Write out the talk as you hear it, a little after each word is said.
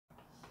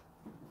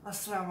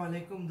Assalamu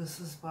alaikum, this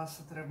is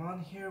Pastor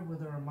Rahman here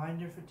with a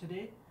reminder for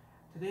today.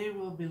 Today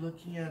we'll be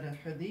looking at a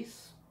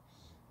hadith.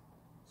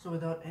 So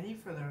without any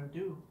further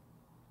ado,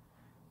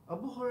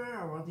 Abu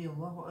Hurairah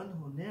radiallahu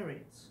anhu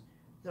narrates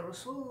that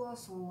Rasulullah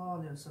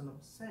sallallahu alaihi wasallam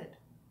said,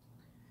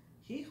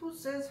 "He who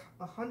says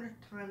 100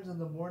 times in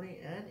the morning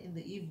and in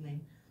the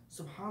evening,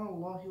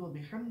 Subhanallah wa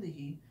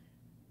bihamdihi,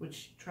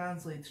 which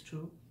translates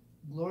to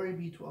glory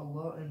be to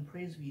Allah and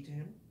praise be to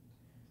Him,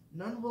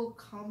 none will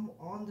come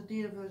on the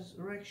day of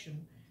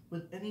resurrection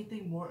with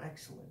anything more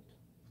excellent,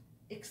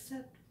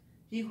 except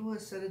he who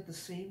has said it the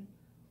same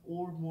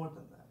or more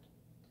than that."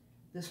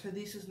 This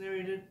hadith is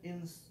narrated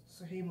in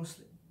Sahih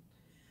Muslim.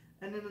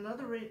 And in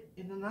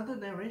another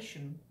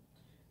narration,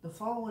 the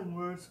following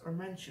words are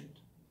mentioned: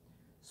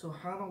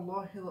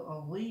 Subhanallahil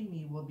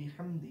azimi wa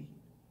bihamdihi.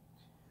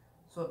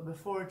 So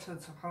before it said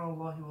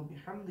Subhanallahi wa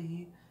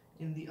bihamdihi,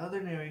 in the other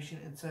narration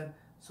it said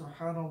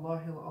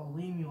Subhanallahil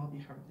azimi wa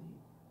bihamdihi.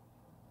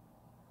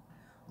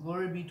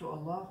 Glory be to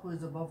Allah who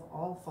is above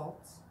all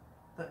faults,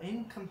 the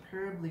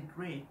incomparably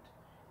great,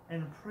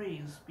 and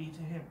praise be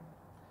to Him.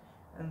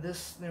 And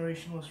this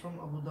narration was from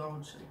Abu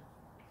Dawud Sharif.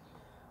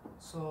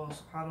 So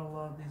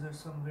subhanallah, these are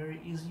some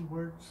very easy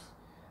words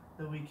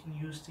that we can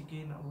use to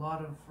gain a lot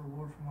of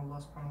reward from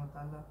Allah subhanahu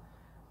wa ta'ala.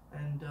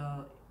 And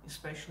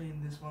especially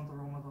in this month of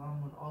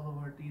Ramadan, when all of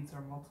our deeds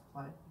are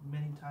multiplied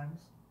many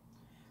times,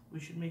 we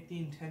should make the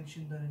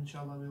intention that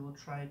inshallah we will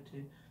try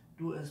to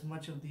do as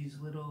much of these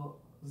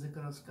little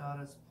zikr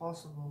azkar as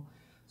possible,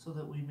 so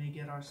that we may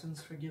get our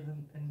sins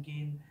forgiven and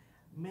gain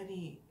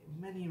many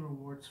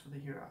rewards for the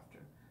hereafter.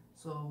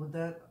 So with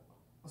that,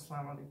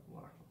 Assalamu alaikum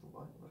wa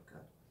rahmatullahi wa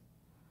barakatuh.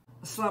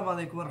 Assalamu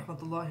alaikum wa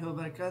rahmatullahi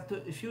wa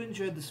barakatuh. If you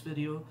enjoyed this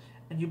video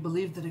and you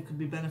believe that it could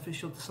be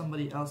beneficial to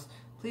somebody else,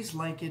 please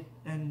like it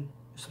and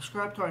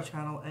subscribe to our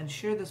channel and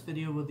share this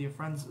video with your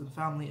friends and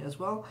family, as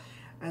well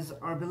as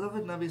our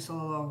beloved Nabi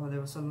sallallahu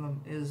alaihi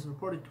wasallam is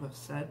reported to have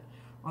said,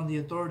 on the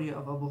authority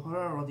of Abu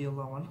Hurairah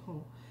radiallahu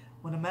anhu,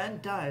 when a man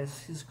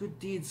dies, his good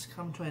deeds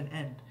come to an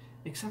end,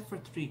 except for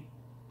three: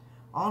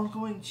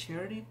 ongoing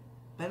charity,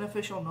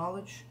 beneficial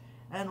knowledge,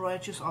 and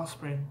righteous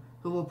offspring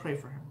who will pray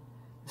for him.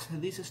 This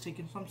hadith is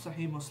taken from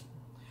Sahih Muslim.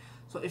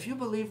 So if you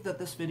believe that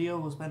this video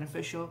was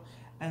beneficial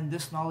and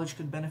this knowledge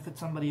could benefit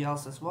somebody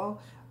else as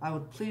well, I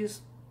would please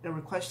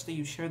request that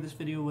you share this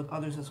video with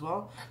others as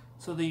well,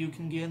 so that you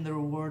can gain the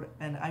reward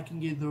and I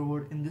can gain the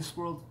reward in this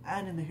world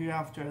and in the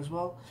hereafter as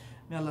well.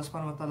 May Allah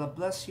subhanahu wa ta'ala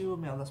bless you,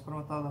 may Allah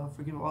subhanahu wa ta'ala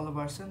forgive all of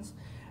our sins,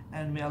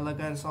 and may Allah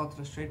guide us all to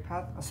the straight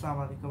path.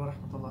 Assalamu alaikum wa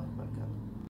rahmatullahi wa barakatuh.